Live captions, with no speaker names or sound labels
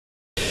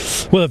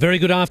Well, a very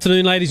good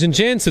afternoon, ladies and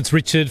gents. It's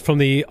Richard from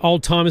the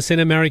Oldtimer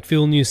Centre,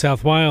 Marrickville, New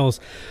South Wales.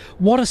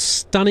 What a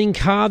stunning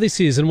car this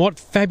is, and what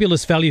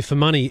fabulous value for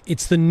money.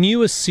 It's the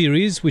newest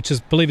series, which I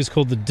believe is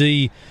called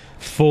the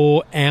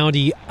D4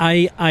 Audi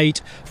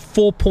A8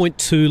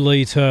 4.2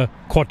 litre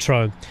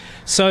Quattro.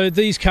 So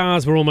these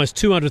cars were almost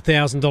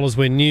 $200,000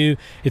 when new.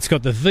 It's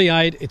got the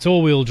V8, it's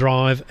all-wheel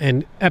drive,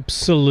 and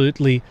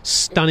absolutely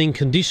stunning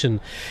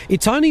condition.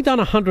 It's only done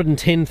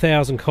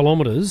 110,000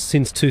 kilometres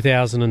since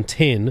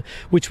 2010,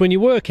 which when you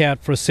work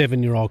out for a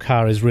 7-year-old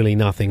car is really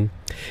nothing.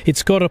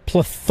 It's got a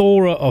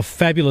plethora of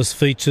fabulous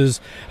features,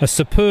 a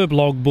superb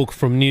logbook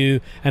from new,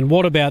 and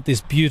what about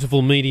this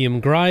beautiful medium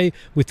grey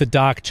with the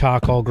dark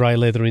charcoal grey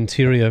leather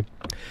interior?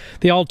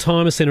 The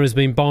Oldtimer Centre has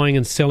been buying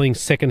and selling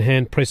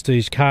second-hand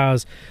prestige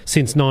cars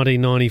since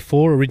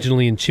 1994,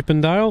 originally in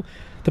Chippendale.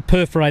 The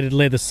perforated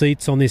leather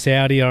seats on this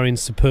Audi are in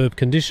superb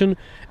condition.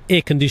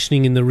 Air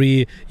conditioning in the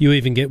rear. You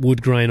even get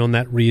wood grain on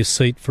that rear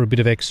seat for a bit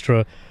of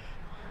extra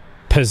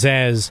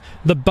pizzazz.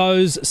 The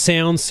Bose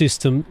sound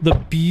system, the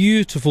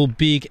beautiful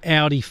big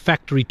Audi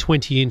factory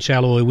 20-inch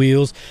alloy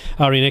wheels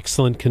are in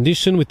excellent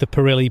condition with the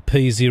Pirelli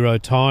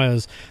P0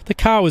 tyres. The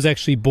car was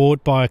actually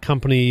bought by a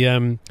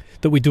company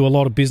that we do a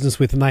lot of business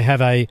with, and they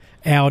have a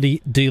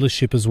Audi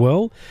dealership as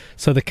well.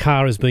 So the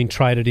car has been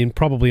traded in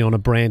probably on a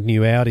brand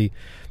new Audi.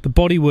 The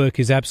bodywork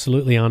is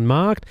absolutely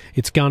unmarked,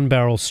 it's gun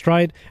barrel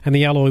straight, and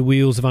the alloy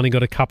wheels have only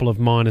got a couple of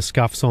minor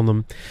scuffs on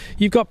them.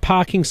 You've got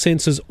parking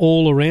sensors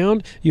all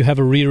around, you have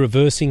a rear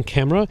reversing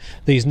camera,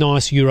 these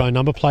nice Euro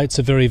number plates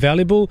are very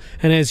valuable,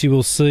 and as you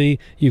will see,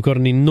 you've got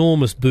an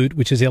enormous boot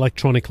which is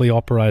electronically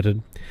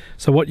operated.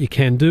 So what you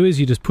can do is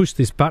you just push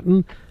this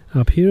button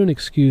up here and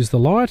excuse the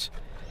light,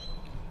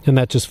 and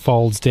that just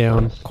folds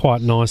down quite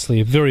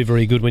nicely. Very,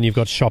 very good when you've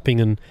got shopping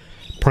and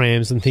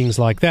prams and things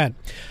like that.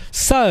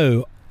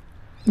 So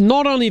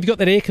not only have you got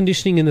that air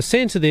conditioning in the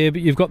centre there, but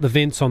you've got the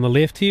vents on the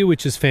left here,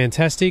 which is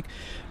fantastic.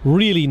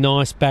 Really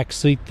nice back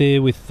seat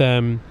there with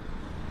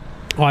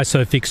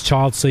ISOFIX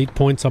child seat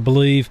points, I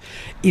believe.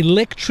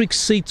 Electric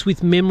seats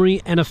with memory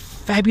and a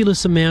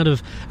fabulous amount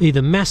of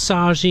either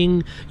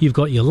massaging. You've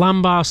got your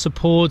lumbar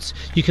supports.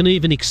 You can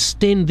even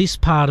extend this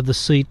part of the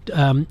seat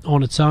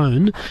on its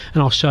own,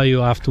 and I'll show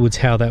you afterwards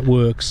how that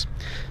works.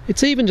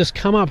 It's even just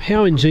come up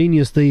how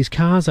ingenious these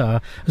cars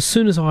are. As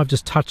soon as I've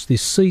just touched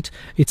this seat,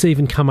 it's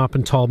even come up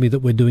and told me that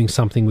we're doing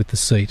something with the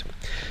seat.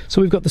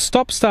 So we've got the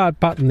stop start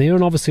button there,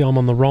 and obviously I'm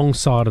on the wrong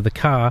side of the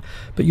car,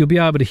 but you'll be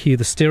able to hear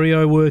the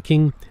stereo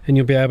working, and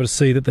you'll be able to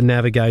see that the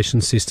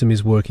navigation system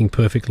is working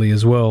perfectly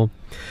as well.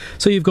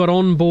 So you've got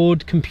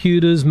onboard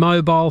computers,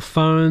 mobile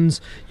phones.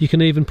 You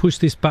can even push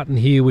this button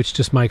here, which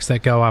just makes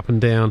that go up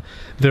and down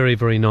very,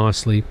 very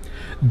nicely.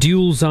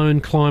 Dual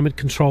zone climate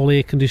control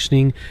air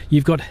conditioning.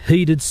 You've got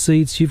heated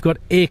seats. You've got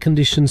air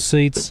conditioned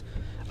seats.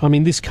 I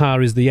mean, this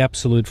car is the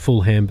absolute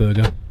full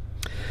hamburger.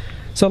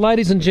 So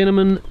ladies and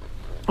gentlemen,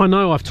 I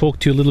know I've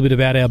talked to you a little bit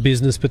about our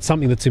business, but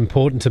something that's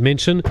important to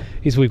mention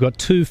is we've got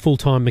 2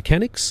 full-time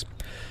mechanics.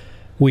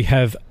 We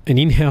have an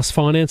in-house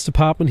finance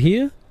department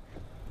here.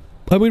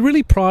 And we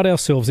really pride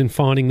ourselves in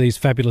finding these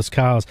fabulous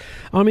cars.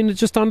 I mean,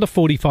 just under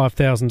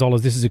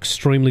 $45,000, this is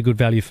extremely good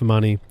value for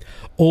money.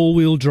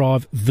 All-wheel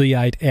drive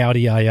V8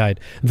 Audi A8,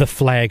 the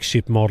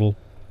flagship model.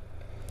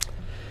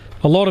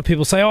 A lot of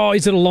people say, oh,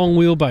 is it a long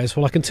wheelbase?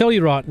 Well, I can tell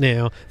you right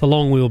now, the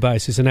long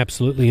wheelbase is an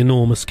absolutely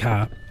enormous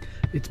car.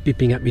 It's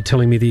bipping at me,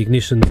 telling me the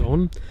ignition's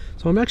on.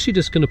 So I'm actually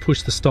just going to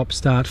push the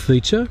stop-start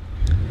feature.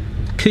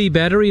 Key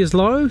battery is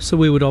low, so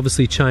we would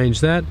obviously change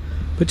that.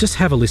 But just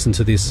have a listen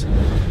to this.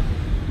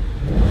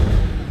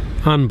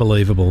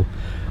 Unbelievable.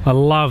 I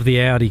love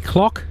the Audi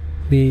clock,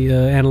 the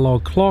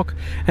analog clock,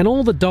 and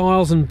all the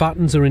dials and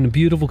buttons are in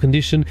beautiful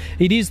condition.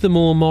 It is the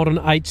more modern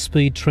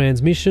 8-speed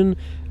transmission,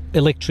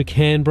 electric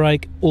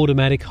handbrake,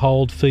 automatic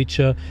hold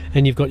feature,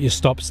 and you've got your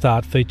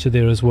stop-start feature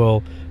there as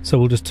well. So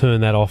we'll just turn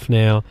that off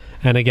now,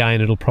 and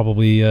again it'll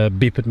probably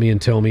beep at me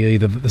and tell me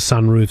either that the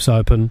sunroof's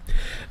open.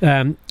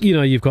 You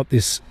know, you've got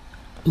this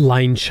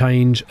lane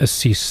change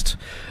assist.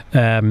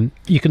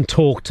 You can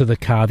talk to the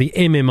car. The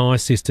MMI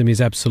system is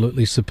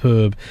absolutely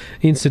superb.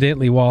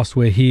 Incidentally, whilst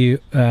we're here,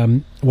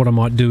 what I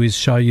might do is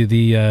show you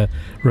the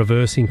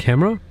reversing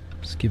camera.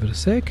 Just give it a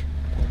sec,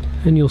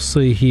 and you'll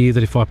see here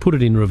that if I put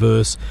it in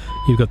reverse,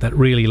 you've got that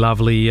really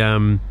lovely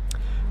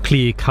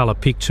clear colour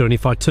picture, and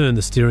if I turn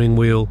the steering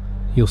wheel,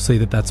 you'll see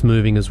that that's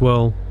moving as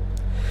well.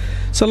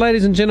 So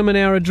ladies and gentlemen,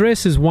 our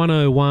address is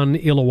 101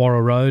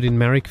 Illawarra Road in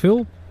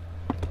Marrickville.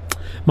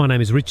 My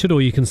name is Richard,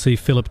 or you can see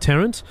Philip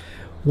Tarrant.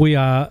 We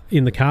are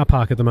in the car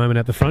park at the moment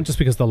at the front, just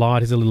because the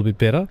light is a little bit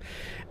better.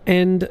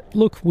 And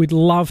look, we'd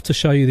love to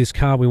show you this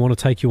car. We want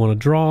to take you on a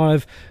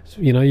drive.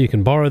 You know, you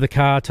can borrow the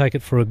car, take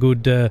it for a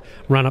good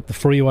run up the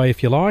freeway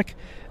if you like.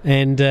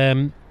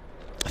 And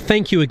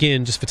thank you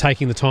again just for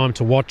taking the time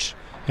to watch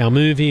our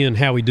movie and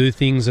how we do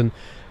things and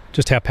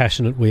just how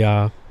passionate we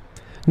are.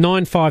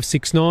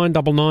 9569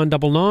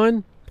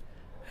 9999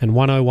 and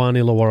 101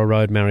 Illawarra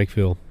Road,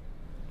 Marrickville.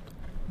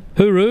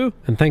 Hooroo,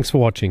 and thanks for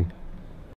watching.